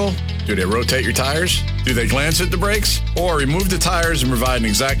vehicle? Do they rotate your tires? Do they glance at the brakes? Or remove the tires and provide an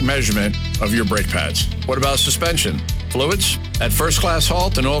exact measurement of your brake pads? What about suspension? Fluids? At First Class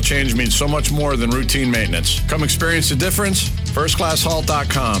Halt, an oil change means so much more than routine maintenance. Come experience the difference.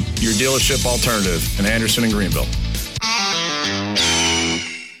 FirstClassHalt.com, your dealership alternative in Anderson and Greenville.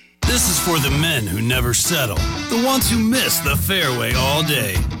 This is for the men who never settle, the ones who miss the fairway all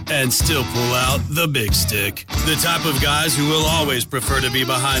day, and still pull out the big stick. The type of guys who will always prefer to be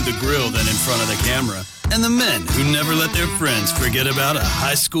behind the grill than in front of the camera. And the men who never let their friends forget about a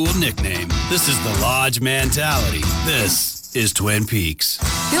high school nickname. This is the Lodge mentality. This is Twin Peaks.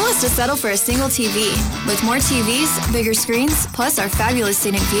 Who wants to settle for a single TV? With more TVs, bigger screens, plus our fabulous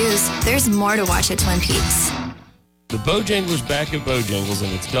scenic views, there's more to watch at Twin Peaks. The Bojangles back at Bojangles,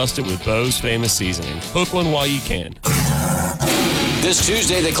 and it's dusted with Bo's famous seasoning. Hook one while you can. This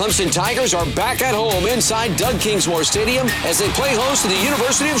Tuesday, the Clemson Tigers are back at home inside Doug Kingsmore Stadium as they play host to the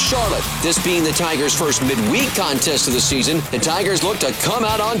University of Charlotte. This being the Tigers' first midweek contest of the season, the Tigers look to come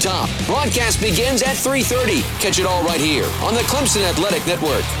out on top. Broadcast begins at 3:30. Catch it all right here on the Clemson Athletic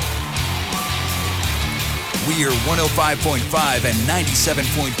Network. We are 105.5 and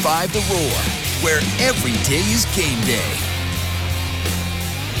 97.5 The Roar, where every day is game day.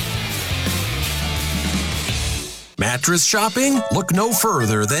 Mattress shopping? Look no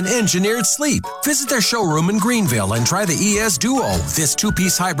further than Engineered Sleep. Visit their showroom in Greenville and try the ES Duo. This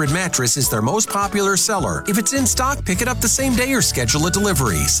two-piece hybrid mattress is their most popular seller. If it's in stock, pick it up the same day or schedule a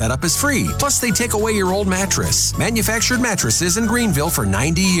delivery. Setup is free. Plus, they take away your old mattress. Manufactured mattresses in Greenville for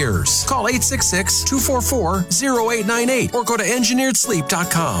 90 years. Call 866-244-0898 or go to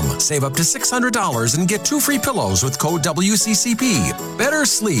engineeredsleep.com. Save up to $600 and get 2 free pillows with code WCCP. Better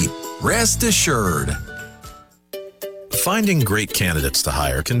sleep. Rest assured. Finding great candidates to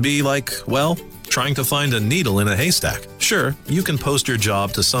hire can be like, well, trying to find a needle in a haystack. Sure, you can post your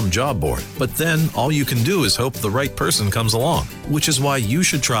job to some job board, but then all you can do is hope the right person comes along, which is why you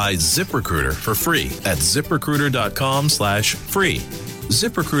should try ZipRecruiter for free at ZipRecruiter.com/free.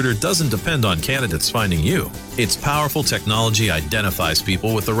 ZipRecruiter doesn't depend on candidates finding you. Its powerful technology identifies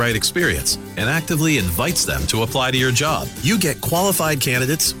people with the right experience and actively invites them to apply to your job. You get qualified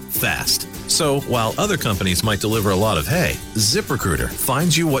candidates fast. So while other companies might deliver a lot of hay, ZipRecruiter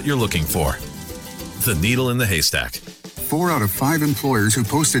finds you what you're looking for. The needle in the haystack. 4 out of 5 employers who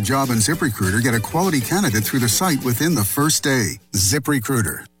post a job on ZipRecruiter get a quality candidate through the site within the first day.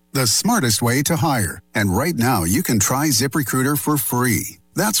 ZipRecruiter, the smartest way to hire. And right now, you can try ZipRecruiter for free.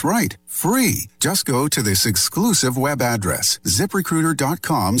 That's right, free. Just go to this exclusive web address,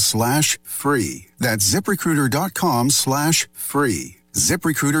 ZipRecruiter.com/free. That's ZipRecruiter.com/free.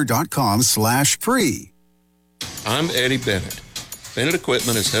 ZipRecruiter.com/free. I'm Eddie Bennett. Bennett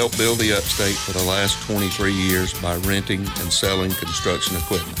Equipment has helped build the upstate for the last 23 years by renting and selling construction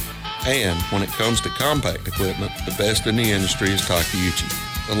equipment. And when it comes to compact equipment, the best in the industry is Takeuchi.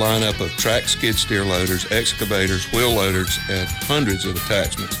 The lineup of track skid steer loaders, excavators, wheel loaders, and hundreds of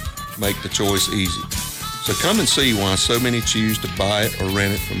attachments make the choice easy. So come and see why so many choose to buy it or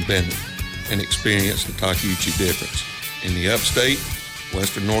rent it from Bennett and experience the Takeuchi difference in the upstate,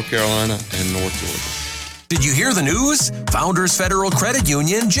 Western North Carolina, and North Georgia. Did you hear the news? Founders Federal Credit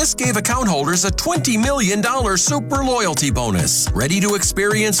Union just gave account holders a $20 million super loyalty bonus. Ready to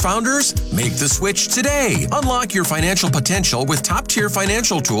experience Founders? Make the switch today. Unlock your financial potential with top-tier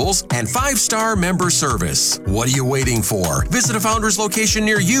financial tools and 5-star member service. What are you waiting for? Visit a Founders location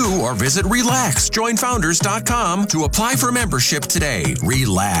near you or visit RelaxJoinFounders.com to apply for membership today.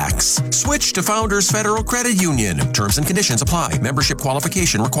 Relax. Switch to Founders Federal Credit Union. Terms and conditions apply. Membership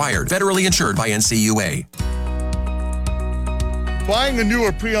qualification required. Federally insured by NCUA. Buying a new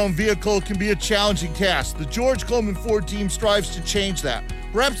or pre-owned vehicle can be a challenging task. The George Coleman Ford team strives to change that.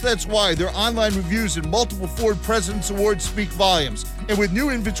 Perhaps that's why their online reviews and multiple Ford President's Awards speak volumes. And with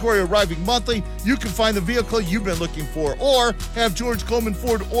new inventory arriving monthly, you can find the vehicle you've been looking for or have George Coleman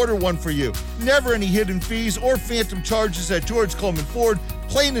Ford order one for you. Never any hidden fees or phantom charges at George Coleman Ford.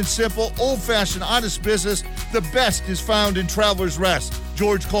 Plain and simple, old-fashioned, honest business. The best is found in Traveler's Rest.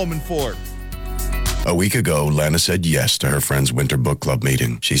 George Coleman Ford. A week ago, Lana said yes to her friend's winter book club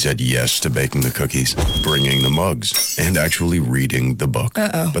meeting. She said yes to baking the cookies, bringing the mugs, and actually reading the book.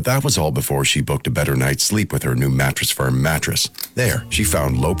 But that was all before she booked a better night's sleep with her new Mattress Firm mattress. There, she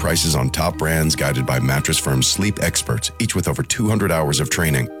found low prices on top brands guided by Mattress Firm's sleep experts, each with over 200 hours of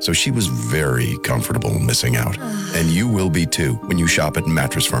training. So she was very comfortable missing out. And you will be too when you shop at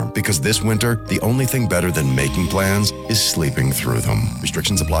Mattress Firm, because this winter, the only thing better than making plans is sleeping through them.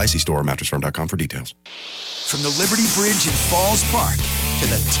 Restrictions apply. See store or mattressfirm.com for details. From the Liberty Bridge in Falls Park to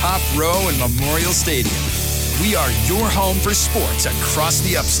the top row in Memorial Stadium, we are your home for sports across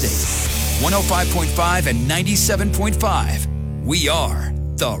the upstate. 105.5 and 97.5. We are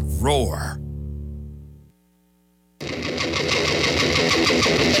The Roar. I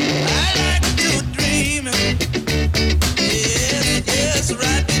like to do a dreaming. Yes,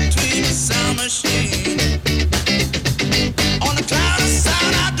 right between the sound machine. On the cloud of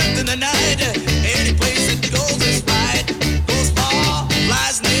sound, I drift in the night. Any place that goes is right. Goes far,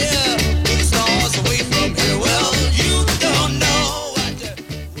 flies near.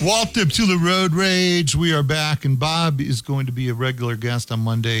 Walt Diptula Road Rage. We are back, and Bob is going to be a regular guest on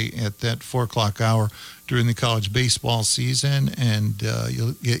Monday at that 4 o'clock hour during the college baseball season, and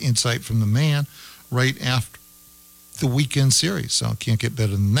you'll get insight from the man right after the weekend series, so can't get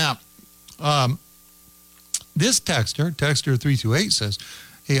better than that. This texter 328 says,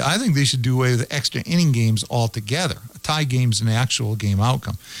 hey, I think they should do away with extra inning games altogether. A tie game's an actual game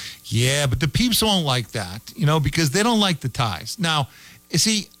outcome. Yeah, but the peeps won't like that, because they don't like the ties. Now, you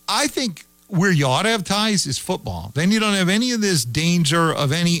see, I think where you ought to have ties is football. Then you don't have any of this danger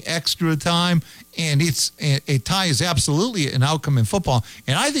of any extra time, and a tie is absolutely an outcome in football,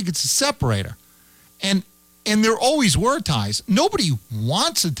 and I think it's a separator. And there always were ties. Nobody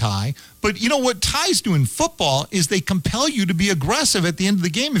wants a tie, but you know what ties do in football is they compel you to be aggressive at the end of the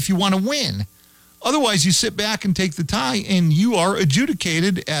game if you want to win. Otherwise, you sit back and take the tie, and you are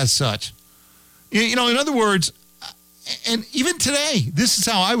adjudicated as such. In other words, and even today, this is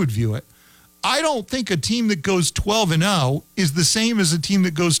how I would view it. I don't think a team that goes 12-0 is the same as a team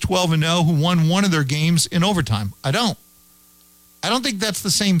that goes 12-0 who won one of their games in overtime. I don't think that's the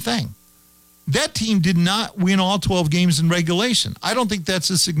same thing. That team did not win all 12 games in regulation. I don't think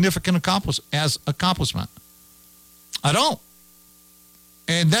that's a significant accomplishment. I don't.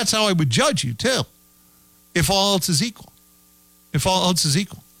 And that's how I would judge you, too, if all else is equal.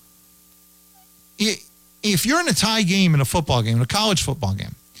 If you're in a tie game in a football game, in a college football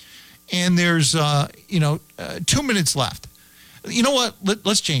game, and there's 2 minutes left, you know what?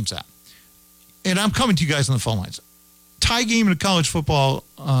 Let's change that. And I'm coming to you guys on the phone lines. Tie game in a college football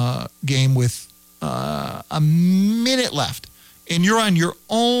game with a minute left, and you're on your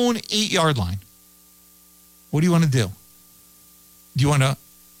own 8-yard line. What do you want to do? Do you want to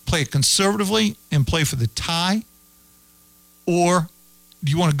play it conservatively and play for the tie, or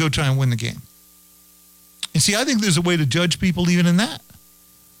do you want to go try and win the game? And see, I think there's a way to judge people even in that.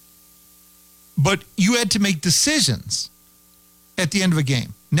 But you had to make decisions at the end of a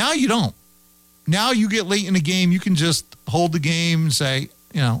game. Now you don't. Now you get late in the game, you can just hold the game and say,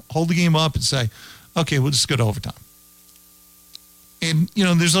 hold the game up and say, okay, we'll just go to overtime. And,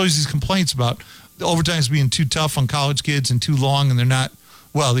 there's always these complaints about the overtimes being too tough on college kids and too long, and they're not,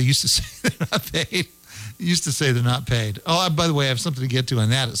 well, they used to say they're not paid. Oh, by the way, I have something to get to on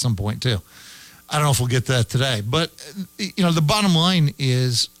that at some point, too. I don't know if we'll get to that today. But, the bottom line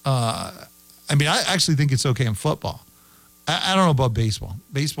is, I actually think it's okay in football. I don't know about baseball.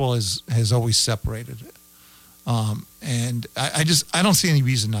 Baseball has always separated it. And I don't see any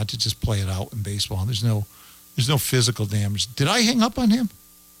reason not to just play it out in baseball. There's no physical damage. Did I hang up on him?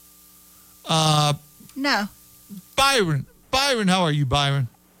 No. Byron, how are you, Byron?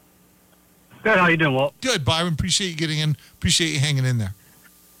 Good. How you doing, Walt? Good, Byron. Appreciate you getting in. Appreciate you hanging in there.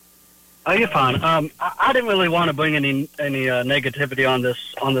 Oh, you're fine. I didn't really want to bring any negativity on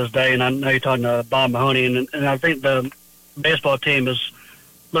this day, and I know you're talking to Bob Mahoney, and I think the baseball team is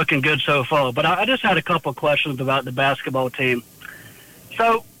looking good so far. But I just had a couple of questions about the basketball team.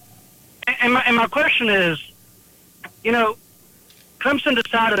 So, and my question is, Clemson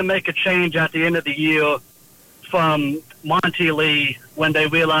decided to make a change at the end of the year from Monty Lee when they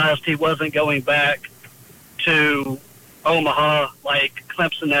realized he wasn't going back to Omaha like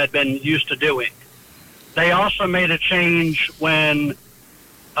Clemson had been used to doing. They also made a change when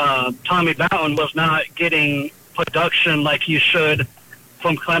Tommy Bowden was not getting production like he should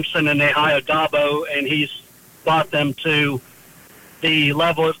from Clemson, and they hired Dabo, and he's brought them to the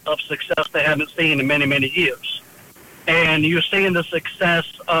level of success they haven't seen in many, many years. And you're seeing the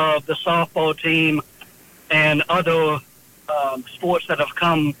success of the softball team and other sports that have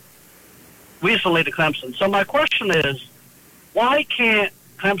come recently to Clemson. So my question is, why can't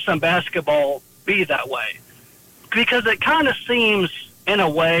Clemson basketball be that way? Because it kind of seems, in a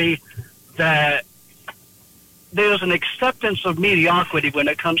way, that there's an acceptance of mediocrity when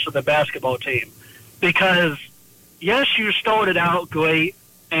it comes to the basketball team. Because, yes, you started out great,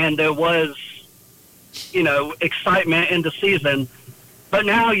 and there was, excitement in the season, but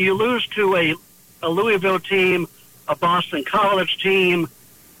now you lose to a Louisville team, a Boston College team,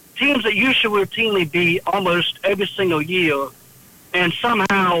 teams that you should routinely beat almost every single year, and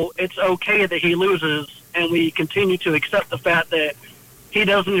somehow it's okay that he loses, and we continue to accept the fact that he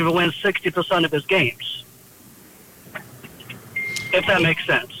doesn't even win 60% of his games. If that makes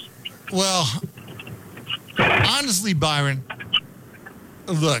sense. Well, honestly, Byron,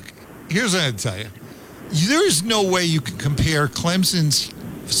 look, here's what I tell you. There's no way you can compare Clemson's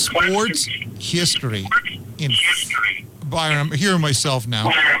sports history in... Byron, I'm hearing myself now.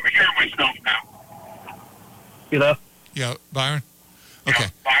 You know? Yeah, Byron? Okay.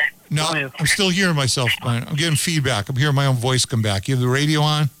 No, I'm still hearing myself. I'm getting feedback. I'm hearing my own voice come back. You have the radio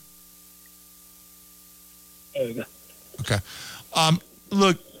on? There you go. Okay.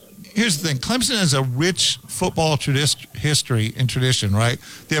 Look, here's the thing. Clemson has a rich football history and tradition, right?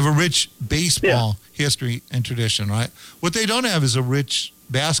 They have a rich baseball history and tradition, right? What they don't have is a rich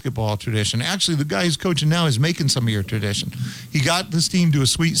basketball tradition. Actually, the guy who's coaching now is making some of your tradition. He got this team to a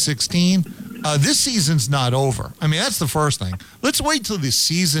Sweet 16. This season's not over. I mean, that's the first thing. Let's wait till the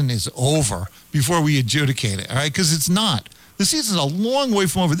season is over before we adjudicate it, all right? Because it's not. The season's a long way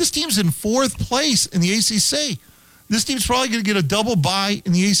from over. This team's in 4th place in the ACC. This team's probably going to get a double bye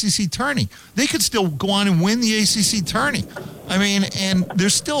in the ACC tourney. They could still go on and win the ACC tourney. I mean, and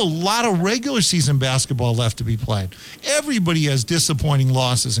there's still a lot of regular season basketball left to be played. Everybody has disappointing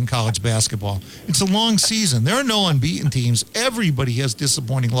losses in college basketball. It's a long season. There are no unbeaten teams. Everybody has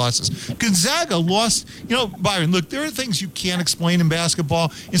disappointing losses. Gonzaga lost, Byron, look, there are things you can't explain in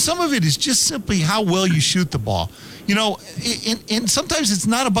basketball, and some of it is just simply how well you shoot the ball. And sometimes it's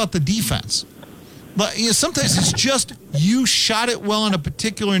not about the defense. But sometimes it's just you shot it well on a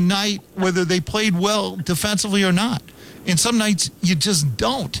particular night, whether they played well defensively or not. And some nights you just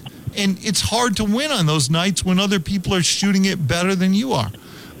don't. And it's hard to win on those nights when other people are shooting it better than you are.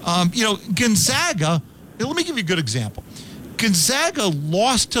 Gonzaga, let me give you a good example. Gonzaga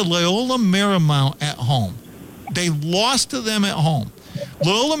lost to Loyola Marymount at home. They lost to them at home.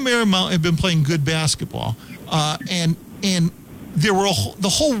 Loyola Marymount had been playing good basketball. And there were the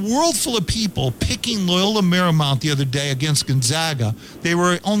whole world full of people picking Loyola Marymount the other day against Gonzaga. They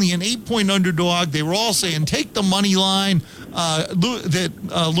were only an 8-point underdog. They were all saying, take the money line, that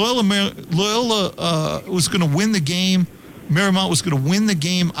Loyola was going to win the game. Marymount was going to win the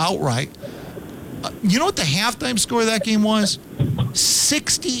game outright. You know what the halftime score of that game was?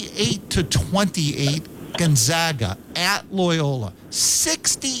 68-28 Gonzaga at Loyola.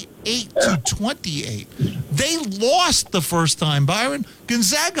 68-28. They lost the first time, Byron.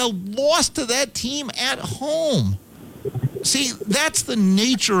 Gonzaga lost to that team at home. See, that's the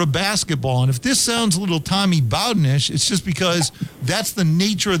nature of basketball. And if this sounds a little Tommy Bowden-ish, it's just because that's the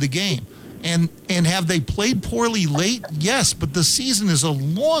nature of the game. And have they played poorly late? Yes, but the season is a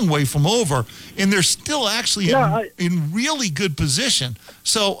long way from over, and they're still actually in really good position.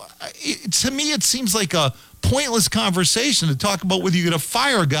 So to me, it seems like a pointless conversation to talk about whether you're going to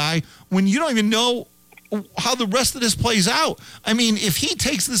fire a guy when you don't even know how the rest of this plays out. I mean, if he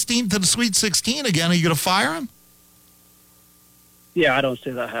takes this team to the Sweet 16 again, are you going to fire him? Yeah, I don't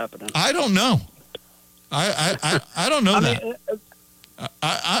see that happening. I don't know. I don't know that.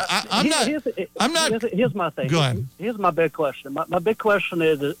 I'm not. Here's my thing. Go ahead. Here's my big question. My big question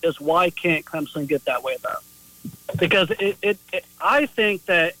is why can't Clemson get that way though? Because I think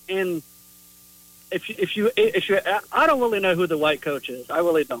that if you I don't really know who the white coach is. I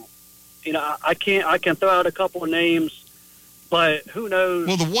really don't. I can throw out a couple of names, but who knows?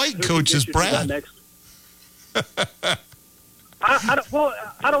 Well, the white coach is Brad. Next. I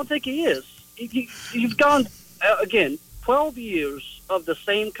don't think he is. You've gone again 12 years of the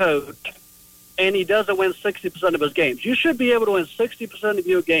same coach, and he doesn't win 60% of his games. You should be able to win 60% of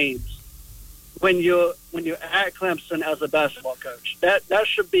your games when you're at Clemson as a basketball coach. That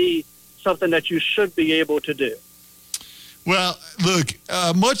should be something that you should be able to do. Well, look,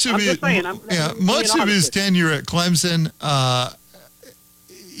 much of his tenure at Clemson,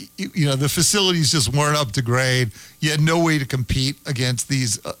 the facilities just weren't up to grade. You had no way to compete against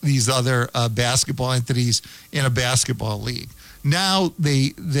these other basketball entities in a basketball league. Now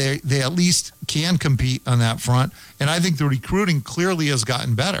they at least can compete on that front, and I think the recruiting clearly has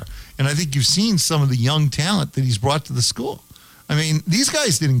gotten better. And I think you've seen some of the young talent that he's brought to the school. I mean, these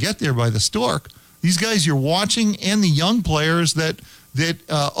guys didn't get there by the stork. These guys you're watching and the young players that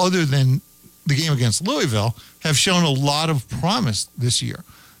other than the game against Louisville, have shown a lot of promise this year.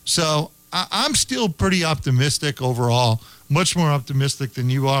 So I'm still pretty optimistic overall, much more optimistic than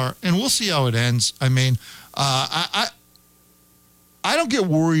you are, and we'll see how it ends. I mean, I don't get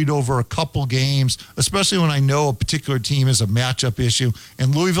worried over a couple games, especially when I know a particular team is a matchup issue,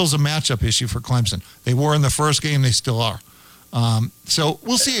 and Louisville's a matchup issue for Clemson. They were in the first game, they still are. So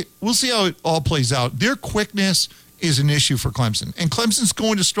we'll see. We'll see how it all plays out. Their quickness is an issue for Clemson, and Clemson's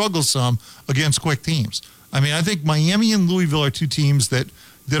going to struggle some against quick teams. I mean, I think Miami and Louisville are two teams that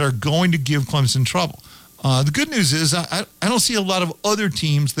are going to give Clemson trouble. The good news is I don't see a lot of other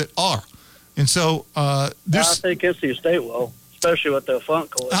teams that are, and so I think NC State will. especially with the front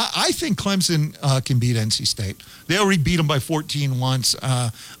court. I think Clemson can beat NC State. They already beat them by 14 once.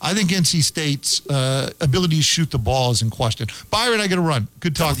 I think NC State's ability to shoot the ball is in question. Byron, I got to run.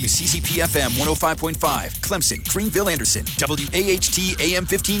 Good talking. WCCP-FM 105.5, Clemson, Greenville, Anderson, WAHT AM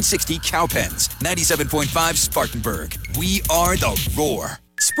 1560, Cowpens, 97.5, Spartanburg. We are the Roar.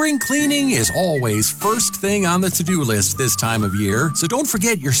 Spring cleaning is always first thing on the to-do list this time of year, so don't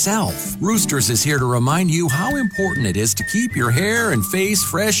forget yourself. Roosters is here to remind you how important it is to keep your hair and face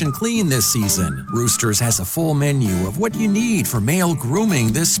fresh and clean this season. Roosters has a full menu of what you need for male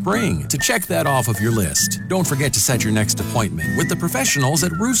grooming this spring. To check that off of your list, don't forget to set your next appointment with the professionals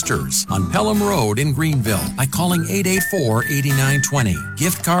at Roosters on Pelham Road in Greenville by calling 884-8920.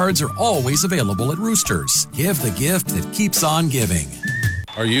 Gift cards are always available at Roosters. Give the gift that keeps on giving.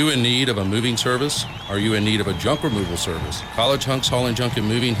 Are you in need of a moving service? Are you in need of a junk removal service? College Hunks Hauling Junk and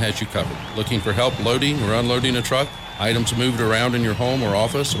Moving has you covered. Looking for help loading or unloading a truck? Items moved around in your home or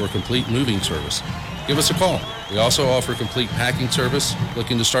office, or complete moving service? Give us a call. We also offer complete packing service.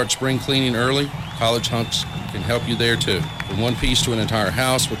 Looking to start spring cleaning early? College Hunks can help you there too. From one piece to an entire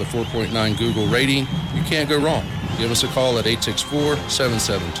house with a 4.9 Google rating, you can't go wrong. Give us a call at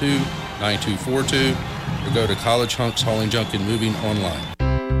 864-772-9242 or go to College Hunks Hauling Junk and Moving online.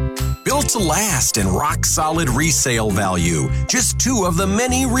 Built to last and rock-solid resale value. Just two of the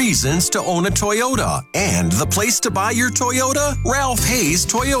many reasons to own a Toyota. And the place to buy your Toyota? Ralph Hayes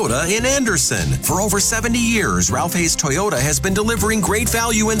Toyota in Anderson. For over 70 years, Ralph Hayes Toyota has been delivering great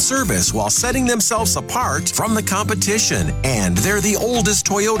value and service while setting themselves apart from the competition. And they're the oldest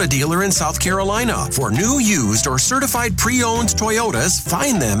Toyota dealer in South Carolina. For new, used, or certified pre-owned Toyotas,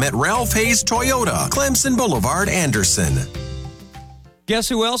 find them at Ralph Hayes Toyota, Clemson Boulevard, Anderson. Guess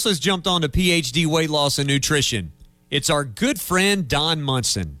who else has jumped on to PhD weight loss and nutrition? It's our good friend Don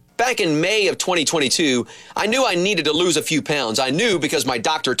Munson. Back in May of 2022, I knew I needed to lose a few pounds. I knew because my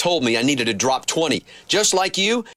doctor told me I needed to drop 20. Just like you,